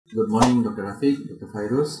Good morning, Dr. Rafeek, Dr.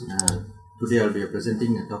 Fairoz. Today I'll be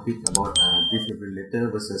presenting a topic about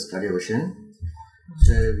defibrillator versus cardioversion.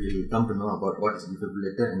 So we'll come to know about what is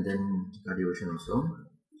defibrillator and then cardioversion also.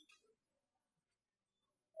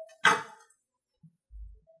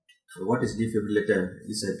 So what is defibrillator?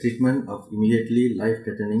 It's a treatment of immediately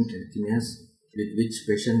life-threatening arrhythmias with which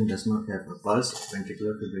patient does not have a pulse,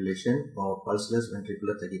 ventricular fibrillation or pulseless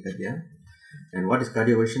ventricular tachycardia. And what is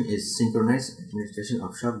cardioversion is synchronized administration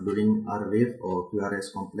of shock during R wave or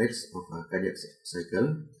QRS complex of a cardiac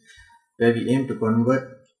cycle, where we aim to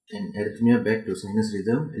convert an arrhythmia back to sinus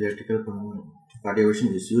rhythm. Electrical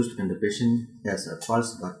cardioversion is used when the patient has a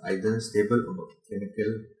pulse but either stable or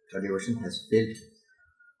chemical cardioversion has failed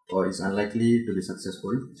or is unlikely to be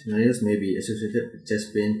successful. Scenarios may be associated with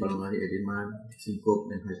chest pain, pulmonary edema,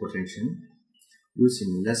 syncope, and hypotension. Used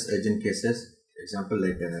in less urgent cases, example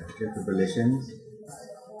like atrial fibrillation,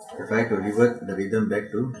 to try to revert the rhythm back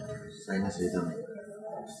to sinus rhythm.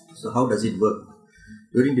 So how does it work?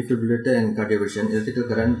 During defibrillator and cardioversion, electrical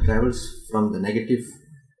current travels from the negative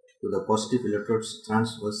to the positive electrodes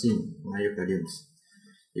transversing myocardiums.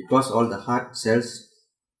 It causes all the heart cells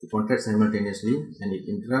to contract simultaneously, and it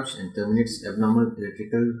interrupts and terminates abnormal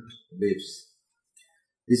electrical waves.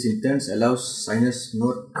 This in turn allows sinus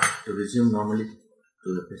node to resume normally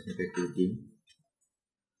to the pacemaker activity.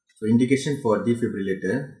 So indication for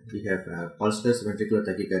defibrillator, we have pulseless ventricular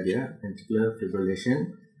tachycardia, ventricular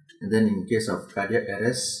fibrillation, and then in case of cardiac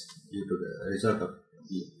arrest due to the result of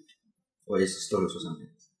systole or something.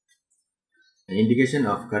 An indication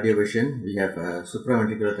of cardioversion, we have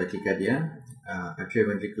supraventricular tachycardia,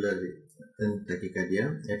 atrioventricular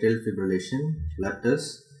tachycardia, atrial fibrillation,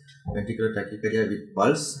 flutters, ventricular tachycardia with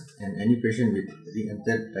pulse, and any patient with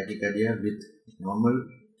re-entered tachycardia with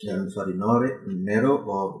narrow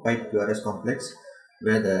or wide QRS complex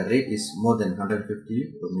where the rate is more than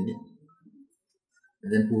 150 per minute,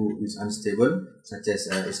 and then who is unstable, such as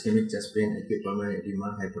ischemic chest pain, acute pulmonary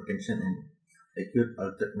edema, hypertension, and acute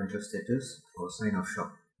altered mental status or sign of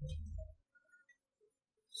shock.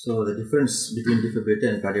 So the difference between defibrillator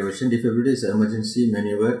and cardioversion: defibrillator is an emergency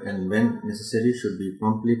maneuver and when necessary should be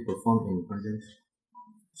promptly performed in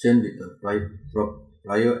conjunction with a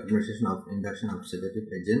prior administration of induction of sedative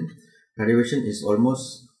agent. Cardioversion is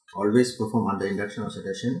almost always performed under induction of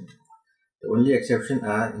sedation. The only exception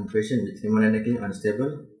are in patients with hemodynamically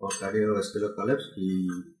unstable or cardiovascular collapse. We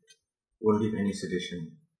won't give any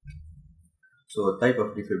sedation. So type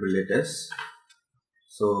of defibrillators.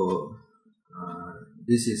 So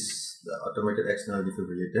this is the automated external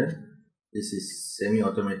defibrillator. This is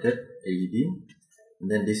semi-automated AED. And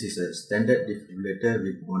then this is a standard defibrillator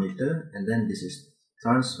with monitor. And then this is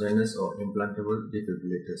transvenous or implantable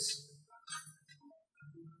defibrillators.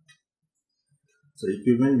 So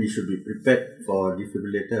equipment we should be prepared for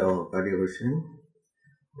defibrillator or cardioversion,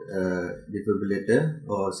 defibrillator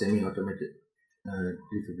or semi-automated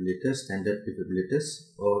defibrillators, standard defibrillators,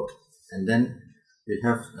 and then we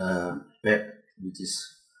have a pad which is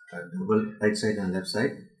double right side and left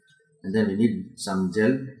side, and then we need some gel,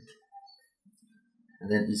 and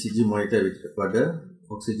then ECG monitor with recorder,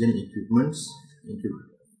 oxygen equipments,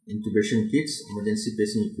 intubation kits, emergency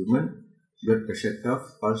pacing equipment, blood pressure cuff,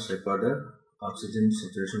 pulse recorder, oxygen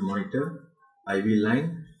saturation monitor, IV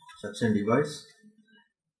line, suction device,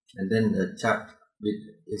 and then a chart with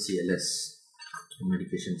ACLS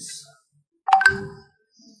medications.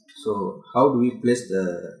 So how do we place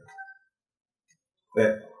the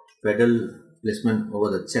pedal placement over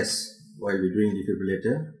the chest while we're doing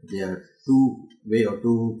defibrillator? There are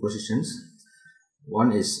two positions.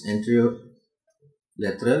 One is anterior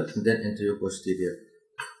lateral and then anterior posterior.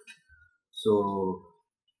 So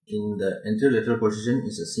in the anterior lateral position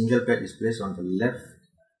is a single pad is placed on the left,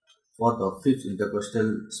 fourth or fifth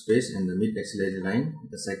intercostal space and the mid axillary line.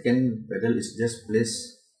 The second pedal is just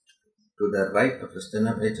placed to the right of the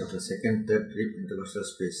sternum edge of the second, third rib intercostal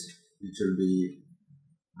space, which will be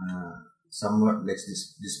somewhat like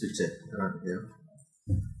this picture around here.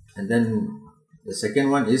 And then the second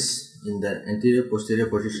one is in the anterior posterior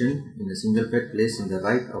position in the single pad placed in the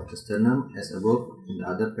right of the sternum as above, and the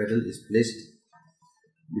other pedal is placed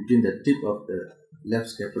between the tip of the left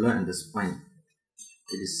scapula and the spine.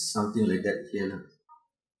 It is something like that here.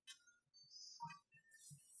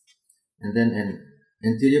 And then an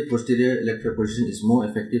anterior posterior electrode position is more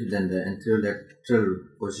effective than the anterior lateral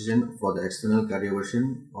position for the external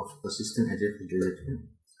cardioversion of persistent atrial fibrillation.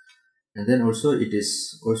 And then also it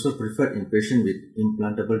is also preferred in patient with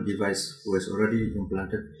implantable device who has already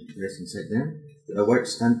implanted device inside them to avoid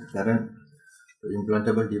stunt current to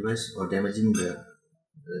implantable device or damaging the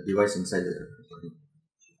device inside the body.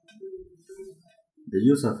 The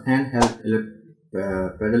use of handheld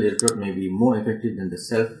pedal electrode may be more effective than the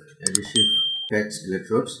self-adhesive patch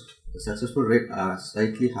electrodes. The successful rate are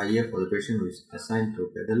slightly higher for the patient who is assigned to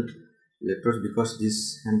pedal electrodes because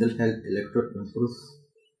this handheld electrode improves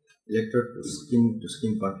electrode to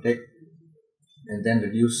skin contact and then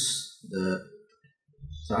reduce the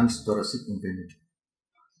transthoracic impedance.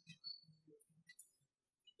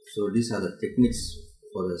 So these are the techniques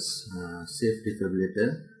for the safe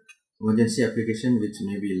defibrillator. Emergency application which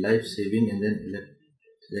may be life-saving, and then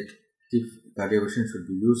elective cardioversion should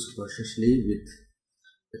be used cautiously with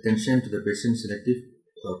attention to the patient's selective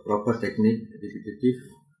proper technique.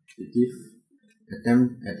 Repetitive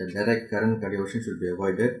attempt at a direct current cardioversion should be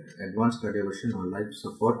avoided. Advanced cardioversion or life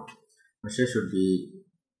support measures should be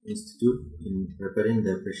instituted in preparing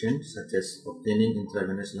the patient, such as obtaining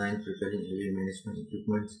intravenous lines, preparing AV management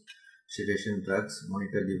equipment, sedation drugs,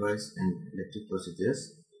 monitor device, and elective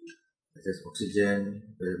procedures such as oxygen,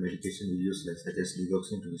 medication we use such as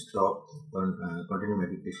digoxin to stop, continue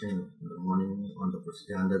medication in the morning on the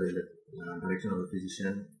procedure under the direction of the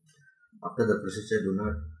physician. After the procedure, do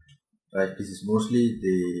not try. This is mostly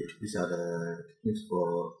these are the things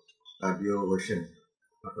for cardioversion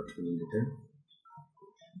of a defibrillator.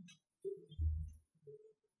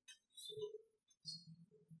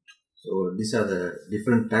 So these are the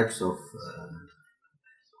different types of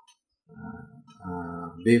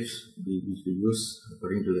waves which we use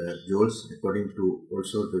according to the joules, according to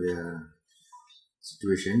also to the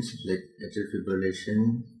situations, like atrial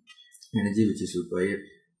fibrillation energy which is required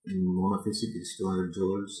in monophasic is 200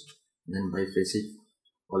 joules, then biphasic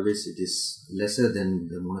always it is lesser than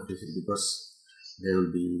the monophasic because there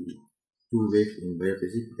will be two waves in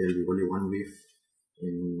biphasic, there will be only one wave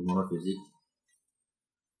in monophasic.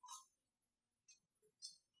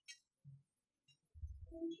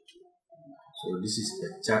 So this is the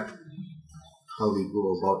chart how we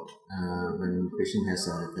go about when patient has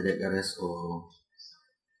a cardiac arrest or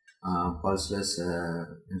pulseless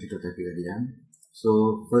ventricular tachycardia.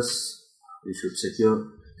 So first we should secure,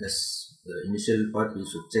 as the initial part we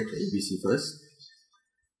should check the ABC first.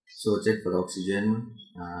 So check for the oxygen,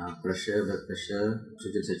 pressure, blood pressure,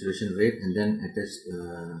 oxygen saturation rate, and then attach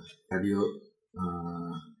cardio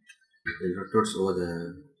electrodes over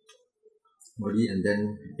the body and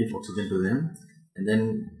then give oxygen to them, and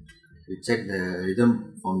then we check the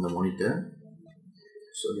rhythm from the monitor.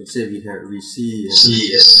 So let's say we see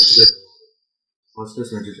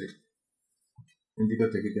pulseless ventricular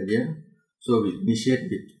tachycardia. So we initiate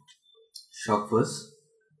with shock first,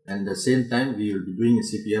 and at the same time we will be doing a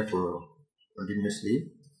CPR for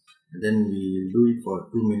continuously, and then we do it for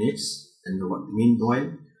 2 minutes, and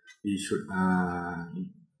meanwhile we should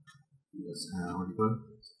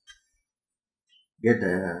get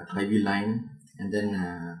the IV line and then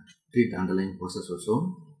treat the underlying causes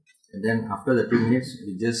also. And then after the 2 minutes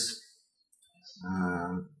we just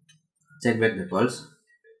check back the pulse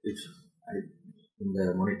in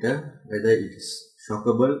the monitor whether it is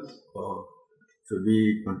shockable or should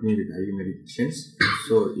we continue with IV medications.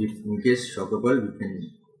 So if in case shockable, we can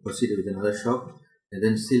proceed with another shock, and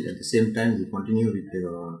then still at the same time we continue with the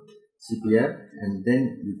CPR, and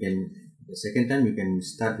then we can the second time we can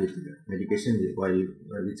start with medication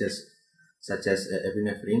which is such as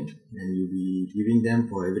epinephrine, and you'll be giving them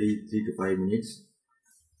for every 3 to 5 minutes,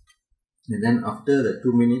 and then after the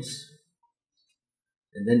 2 minutes,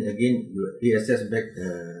 and then again you reassess back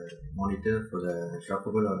the monitor for the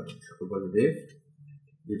shockable or shockable wave.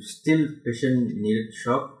 If still patient needed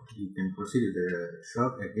shock, you can proceed with the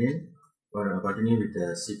shock again or continue with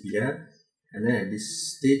the CPR, and then at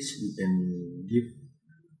this stage you can give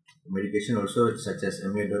medication also such as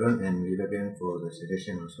amiodarone and lidocaine for the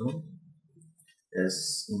sedation also.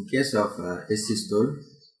 As in case of asystole,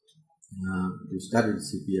 you start with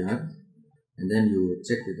CPR and then you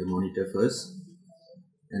check with the monitor first,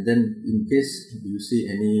 and then in case you see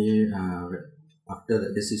any after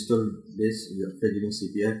the asystole base, after giving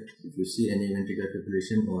CPR, if you see any ventricular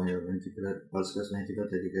fibrillation or pulseless ventricular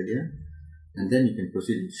tachycardia, and then you can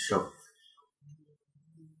proceed with shock.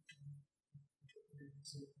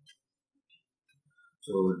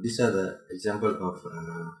 So these are the example of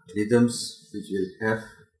rhythms which will have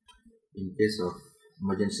in case of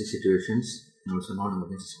emergency situations and also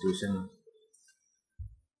non-emergency situation.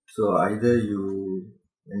 So either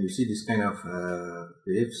when you see this kind of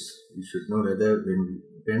waves, you should know whether when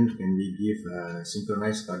can we give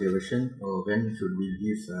synchronized cardioversion or when should we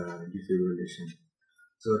give defibrillation.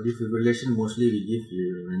 So defibrillation mostly we give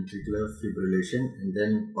ventricular fibrillation and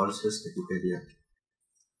then pulseless tachycardia.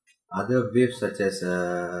 Other waves such as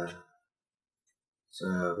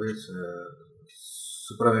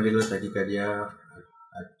supraventricular tachycardia,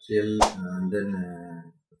 atrial and then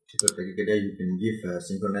ventricular tachycardia, you can give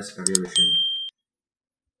synchronized cardioversion.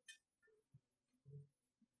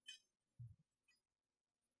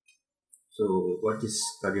 So what is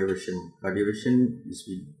cardioversion? Cardioversion is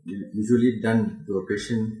usually done to a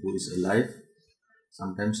patient who is alive,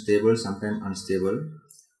 sometimes stable, sometimes unstable.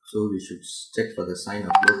 So we should check for the sign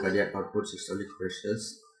of low cardiac output, systolic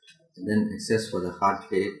pressures, and then assess for the heart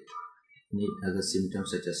rate, any other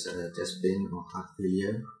symptoms such as chest pain or heart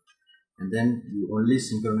failure. And then you only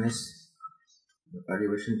synchronize the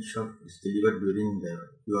cardioversion shock is delivered during the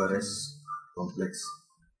QRS complex.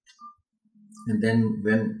 And then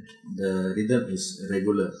when the rhythm is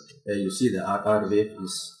regular, you see the RR wave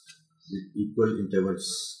is with equal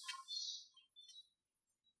intervals.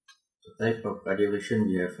 The type of cardioversion,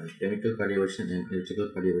 we have chemical cardioversion and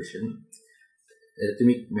electrical cardioversion.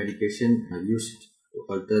 Arrhythmic medication are used to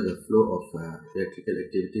alter the flow of electrical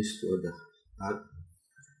activities toward the heart.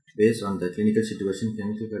 Based on the clinical situation,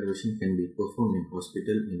 chemical cardioversion can be performed in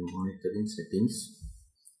hospital in monitoring settings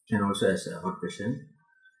and also as an outpatient.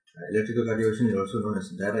 Electrical cardioversion is also known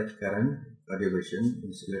as direct current cardioversion.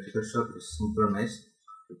 This electrical shock is synchronized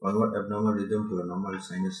to convert abnormal rhythm to a normal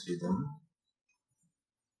sinus rhythm.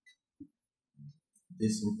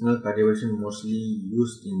 This internal cardioversion mostly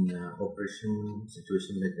used in operation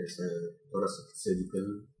situation like as a thoracic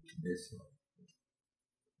surgical.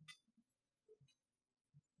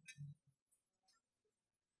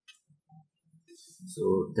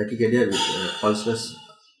 So tachycardia with pulseless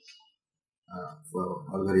for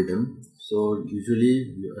algorithm. So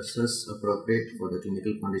usually you assess appropriate for the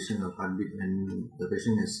clinical condition of heartbeat when the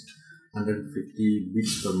patient has 150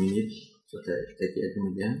 beats per minute. So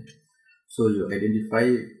tachyarrhythmia. So you identify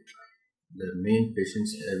the main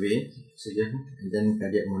patient's airway oxygen and then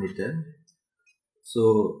cardiac monitor.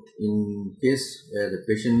 So in case where the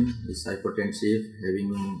patient is hypotensive,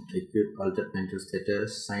 having acute altered mental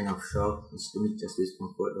status, sign of shock, ischemic chest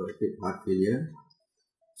discomfort or acute heart failure,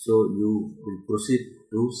 so you will proceed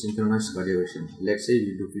to synchronized cardioversion. Let's say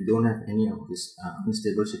if we don't have any of this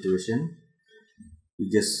unstable situation, we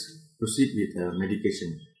just proceed with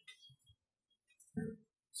medication.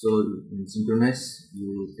 So in synchronized,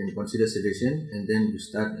 you can consider sedation and then you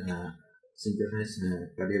start synchronized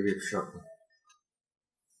cardiac shock.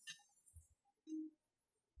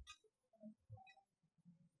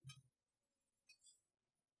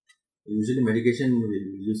 Usually medication we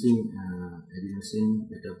will be using adenosine,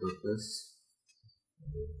 beta blockers.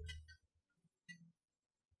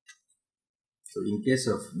 So in case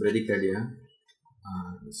of bradycardia,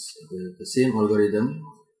 the same algorithm.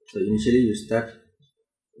 So initially you start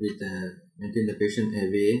with maintain the patient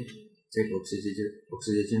airway, check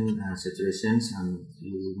oxygen saturations, and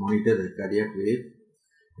you monitor the cardiac wave.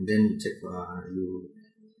 And then you check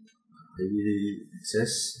you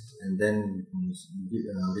access, and then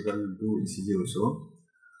we will do ECG also.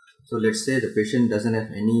 So let's say the patient doesn't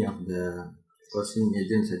have any of the causing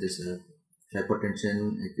agents such as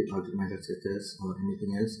hypertension, acute altered mental status, or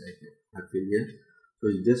anything else like heart failure. So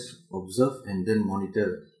you just observe and then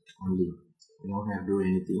monitor only. You don't have to do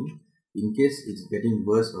anything. In case it's getting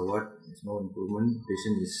worse or what, there's no improvement,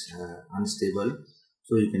 patient is unstable.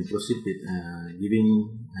 So you can proceed with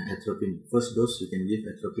giving atropine. First dose you can give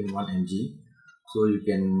atropine 1 mg. So you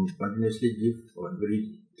can continuously give for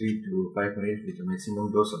every 3 to 5 minutes with a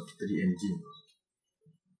maximum dose of 3 mg.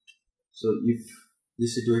 So if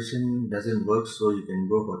this situation doesn't work, so you can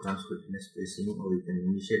go for transcutaneous spacing, or you can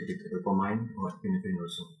initiate with dopamine or epinephrine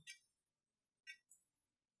also.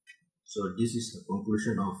 So this is the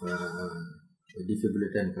conclusion of the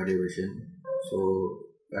defibrillator and cardioversion. So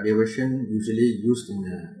cardioversion usually used in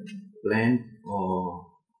a planned or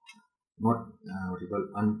not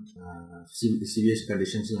severe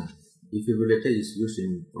conditions. Defibrillator is used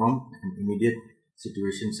in prompt and immediate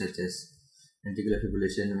situations such as ventricular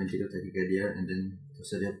fibrillation, ventricular tachycardia, and then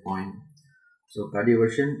causaria point. So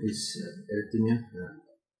cardioversion is arrhythmia,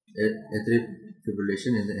 atrial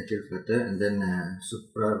fibrillation and then atrial flutter, and then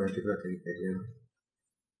supraventricular tachycardia.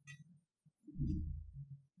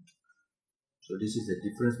 So this is the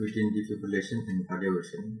difference between defibrillation and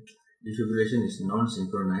cardioversion. Defibrillation is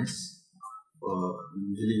non-synchronized,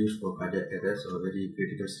 usually used for cardiac arrest or very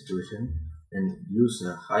critical situation, and use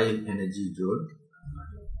a high energy joule,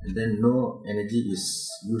 and then no energy is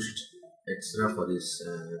used extra for this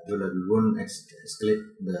joule. We won't escalate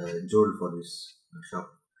the joule for this shock.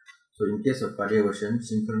 So in case of cardioversion,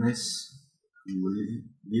 synchronized, you will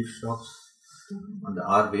leave shocks on the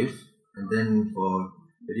R wave, and then for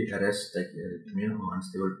very arrest like arrhythmia or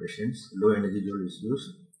unstable patients, low energy joule is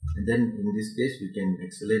used, and then in this case we can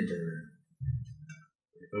accelerate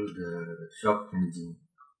the shock energy.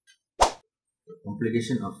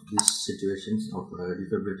 Complication of these situations of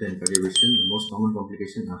defibrillation and cardioversion, the most common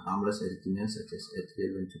complications are harmless arrhythmias such as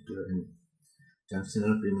atrial, ventricular, and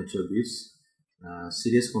junctional premature beats.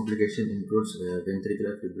 Serious complication includes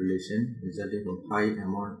ventricular fibrillation resulting from high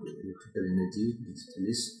amount of electrical energy,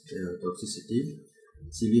 digitalis, toxicity,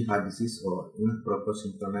 CV heart disease, or improper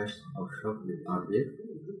synchronized shock with heart rate.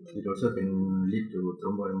 It also can lead to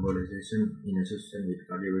thromboembolization in association with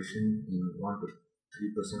cardioversion in 1 to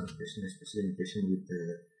 3% of patients, especially in patients with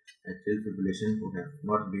atrial fibrillation who have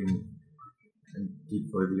not been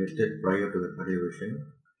defibrillated prior to the cardioversion.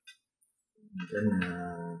 Then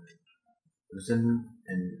present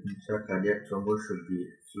and intracardiac thrombus should be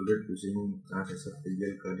excluded using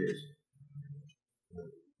transesophageal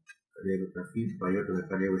cardiography prior to the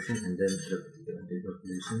cardioversion, and then the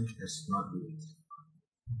defibrillation has not been.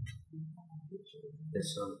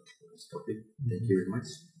 That's all for this topic. Thank you very much.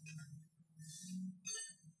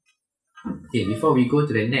 Okay, before we go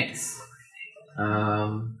to the next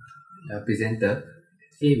presenter,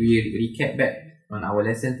 okay, we recap back on our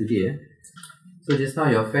lesson today. So just now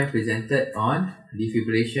your friend presented on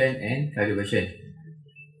defibrillation and cardioversion.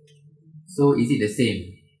 So is it the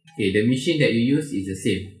same? Okay, the machine that you use is the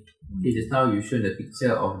same. Okay, just now you shown the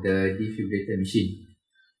picture of the defibrillator machine.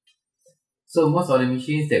 So most of the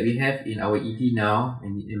machines that we have in our ED now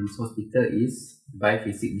and in this hospital is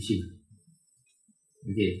biphasic machine.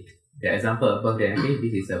 Okay, the example above there, okay,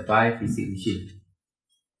 this is a biphasic machine.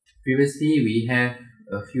 Previously we have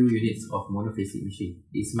a few units of monophasic machine.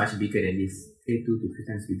 It's much bigger than this, okay, 2 to 3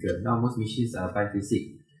 times bigger. Now most machines are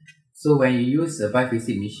biphasic. So when you use a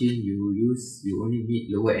biphasic machine, you only need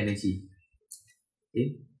lower energy.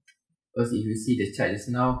 Okay, because if you see the chart just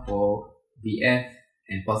now for VF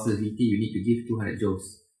and pulses VT, you need to give 200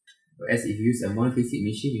 joules. Whereas if you use a monophasic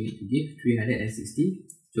machine, you need to give 360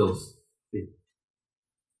 joules. Okay.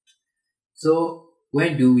 So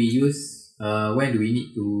when do we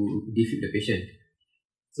need to defib the patient?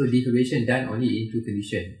 So defibrillation done only in 2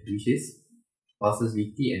 conditions, which is pulses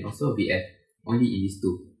VT and also VF, only in these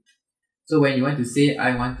 2. So when you want to say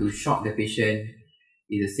I want to shock the patient,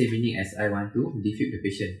 is the same meaning as I want to defib the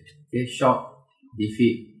patient. Okay, shock,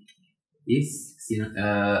 defib is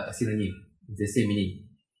a synonym. It's the same meaning.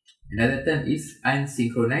 Another term is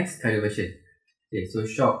unsynchronized cardioversion. Okay, so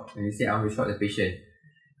shock, when you say I want to shock the patient,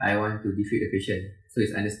 I want to defib the patient. So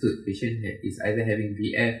it's understood patient is either having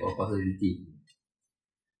VF or pulses VT.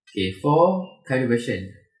 Okay, for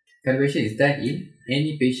cardioversion is done in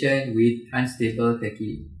any patient with unstable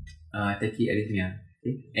tachyarrhythmia.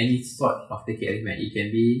 Okay, any sort of tachyarrhythmia. It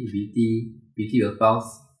can be VT will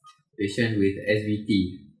pulse, patient with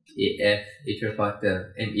SVT, AF, atrial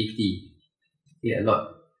flutter, MAT. Okay, a lot.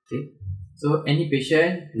 Okay, so any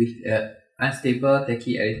patient with unstable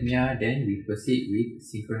tachyarrhythmia, then we proceed with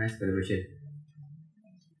synchronized cardioversion.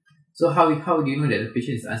 So how do you know that the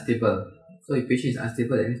patient is unstable? So if patient is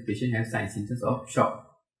unstable, that means patient has signs and symptoms of shock.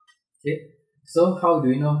 Okay, so how do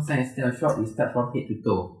we know signs and symptoms of shock? We start from head to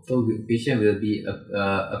toe. So the patient will be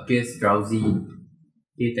appears drowsy,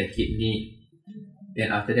 okay, tachypneic.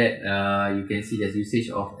 Then after that, you can see there's usage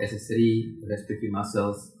of accessory respiratory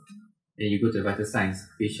muscles. Then you go to the vital signs.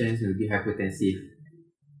 Patients will be hypotensive.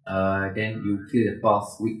 Then you feel the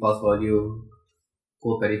pulse, weak pulse volume,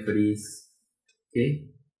 cold peripheries. Okay.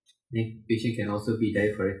 Then patient can also be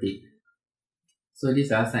diaphoretic. So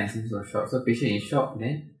these are signs and symptoms of shock. So patient is shocked,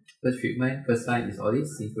 then first treatment, first sign is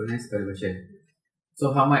always synchronized cardioversion.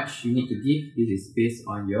 So how much you need to give? This is based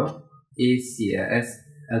on your ACLS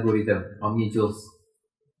algorithm, how many joules.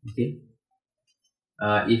 Okay.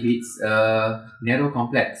 If it's a narrow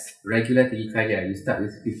complex regular tachycardia, you start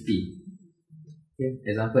with 50. Okay.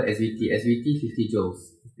 Example SVT 50 joules.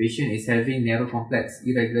 Patient is having narrow complex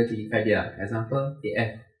irregular tachycardia. Example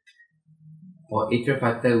AF or atrial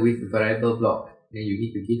flutter with variable block. Then you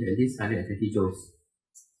need to give at least 120 joules.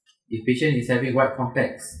 If patient is having wide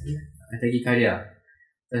complex tachycardia,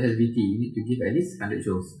 such as VT, you need to give at least 100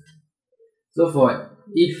 joules. So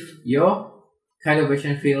if your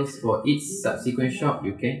cardioversion fails for each subsequent shock,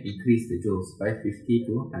 you can increase the joules by 50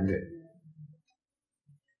 to 100.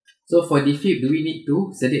 So for defib, do we need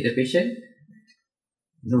to sedate the patient?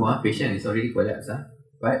 No, patient is already collapsed.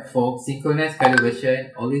 But for synchronized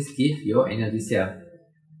cardioversion, always give your analgesia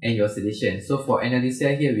and your sedation. So for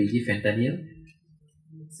analgesia here, we give fentanyl.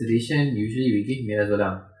 Sedation, usually we give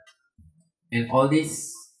midazolam. And all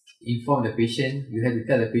this inform the patient. You have to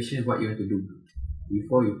tell the patient what you want to do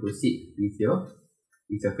before you proceed with your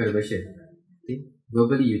cardioversion. Okay?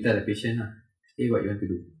 Verbally, you tell the patient okay, what you want to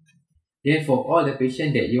do. Then for all the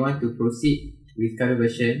patients that you want to proceed with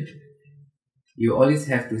cardioversion, you always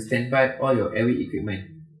have to stand by all your airway equipment.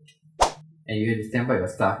 and you have to stand by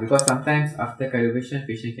your staff, because sometimes after cardioversion,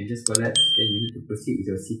 patient can just collapse, then you need to proceed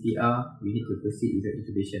with your CPR, you need to proceed with your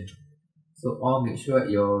intubation. So all make sure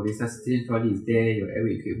your resuscitation trolley is there, your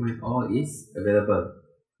airway equipment, all is available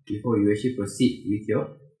before you actually proceed with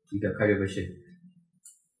your cardioversion.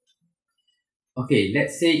 Okay,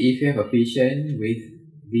 let's say if you have a patient with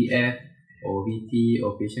VF or VT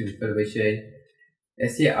or patient with cardioversion,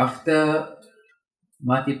 let's say after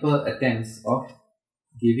multiple attempts of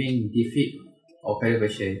giving defib or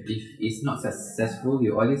cardioversion, if it's not successful,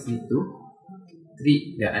 you always need to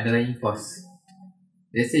treat the underlying cause.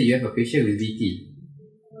 Let's say you have a patient with VT,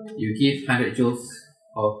 you give 100 joules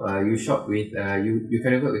of you shock with you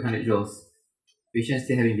cardioverse with 100 joules, patient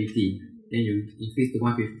still having VT, then you increase to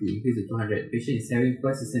 150, increase to 200, patient is having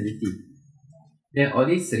persistent VT. Then all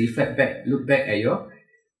this reflect back, look back at your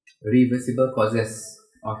reversible causes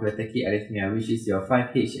of your tachyarrhythmia, which is your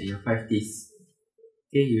 5H and your 5Ts.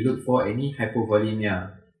 Okay, you look for any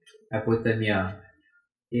hypovolemia, hypothermia,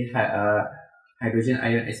 okay, hydrogen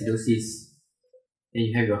ion acidosis. Then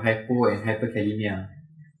you have your hypo and hyperkalemia.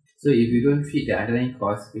 So if you don't treat the underlying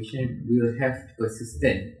cause, patient will have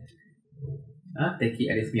persistent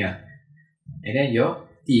tachyarrhythmia. And then your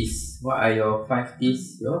T's. What are your 5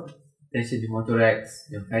 T's? Your tension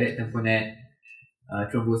pneumothorax, your cardiac tamponade,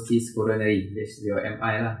 thrombosis coronary. That's your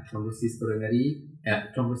MI lah. Thrombosis coronary,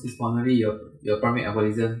 thrombosis pulmonary, your primary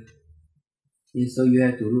embolism. Okay, so you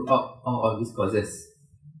have to rule out all of these causes.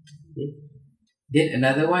 Okay. Then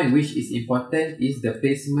another one which is important is the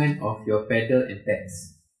placement of your pedal and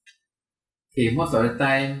pads. Okay, most of the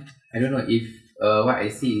time, I don't know if what I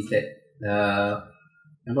see is that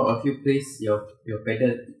a lot of you place your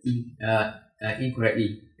pedal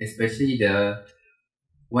incorrectly, especially the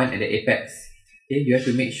one at the apex. Okay, you have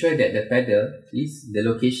to make sure that the pedal is, the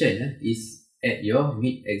location is at your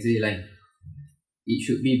mid-axillary line. It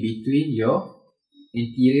should be between your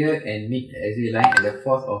anterior and mid-axillary line at the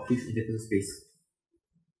 4th or 5th intercostal space.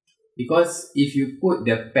 Because if you put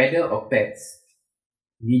the pedal or pads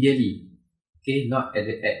medially, okay, not at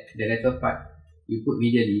the lateral part, you put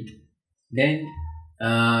medially, then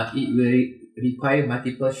it will require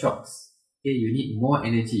multiple shocks. Okay, you need more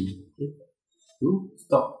energy, okay, to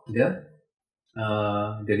stop the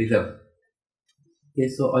rhythm. Okay,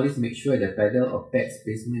 so always make sure the pedal or pads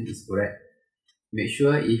placement is correct. Make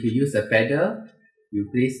sure if you use a pedal, you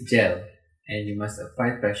place gel and you must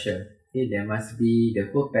apply pressure. Okay, there must be,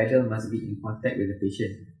 the whole pedal must be in contact with the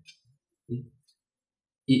patient. Okay.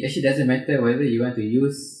 It actually doesn't matter whether you want to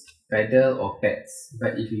use pedal or pads,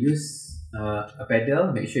 but if you use a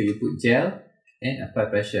pedal, make sure you put gel and apply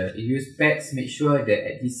pressure. If you use pads, make sure the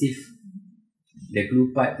adhesive, the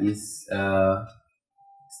glue part is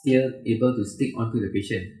still able to stick onto the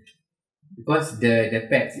patient. Because the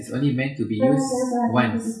pads is only meant to be used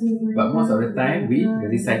once, but most of the time we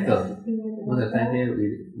recycle. Most of the time here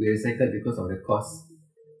we recycle because of the cost.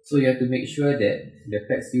 So you have to make sure that the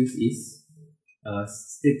pads used is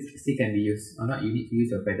still can be used, or not you need to use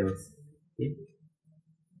your pedals. Okay.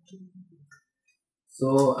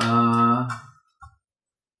 So I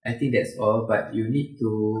think that's all, but you need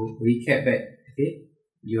to recap back, okay,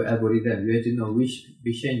 your algorithm. You have to know which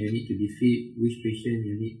patient you need to defib, which patient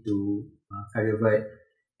you need to cardiovert,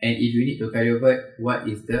 and if you need to cardiovert, what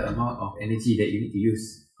is the amount of energy that you need to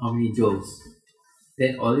use, how many joules.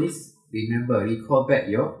 Then always remember, recall back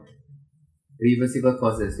your reversible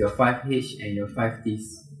causes, your 5H and your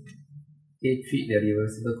 5Ts. Okay, treat the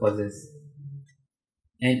reversible causes.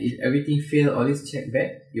 And if everything fails, always check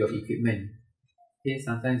back your equipment. Okay,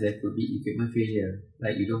 sometimes there could be equipment failure,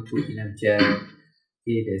 like you don't put enough gel,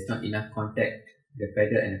 okay, there's not enough contact, the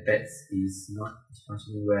pedal and the pads is not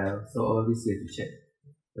functioning well. So all this you have to check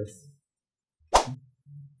first.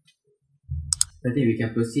 I think we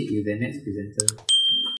can proceed with the next presenter.